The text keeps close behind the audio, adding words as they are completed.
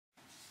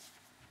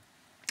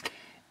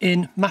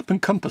In map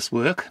and compass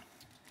work,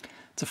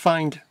 to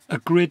find a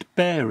grid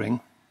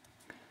bearing,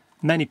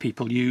 many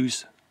people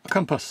use a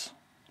compass.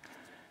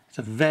 It's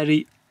a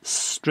very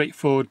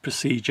straightforward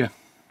procedure.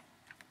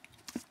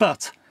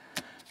 But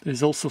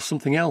there's also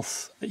something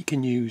else that you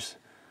can use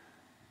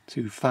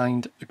to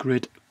find a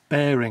grid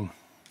bearing,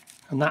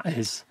 and that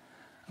is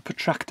a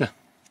protractor.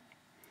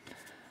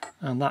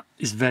 And that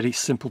is very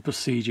simple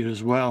procedure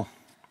as well.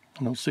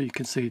 And also you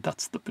can see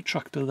that's the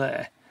protractor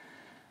there.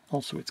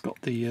 Also it's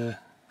got the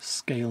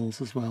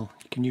scales as well.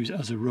 You can use it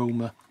as a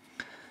roamer.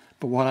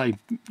 But what I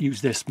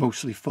use this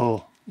mostly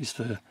for is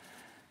for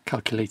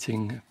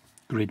calculating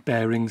grid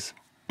bearings.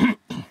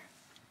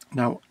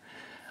 Now,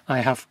 I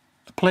have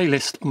a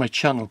playlist on my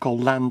channel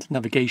called Land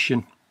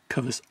Navigation.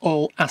 Covers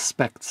all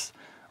aspects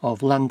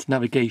of land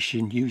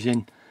navigation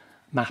using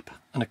map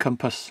and a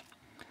compass.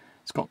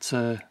 It's got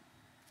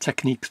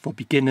techniques for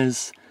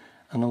beginners,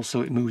 and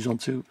also it moves on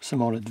to some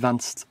more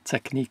advanced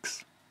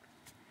techniques.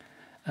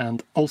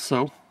 And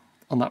also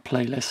on that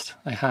playlist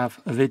I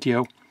have a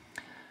video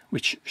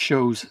which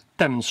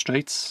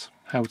demonstrates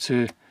how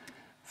to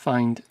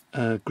find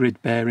a grid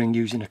bearing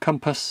using a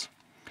compass,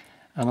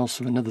 and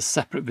also another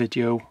separate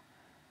video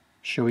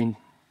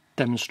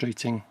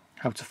demonstrating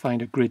how to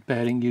find a grid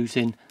bearing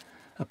using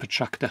a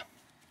protractor.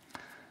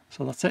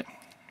 So that's it.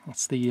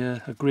 That's the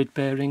a grid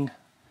bearing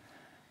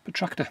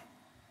protractor.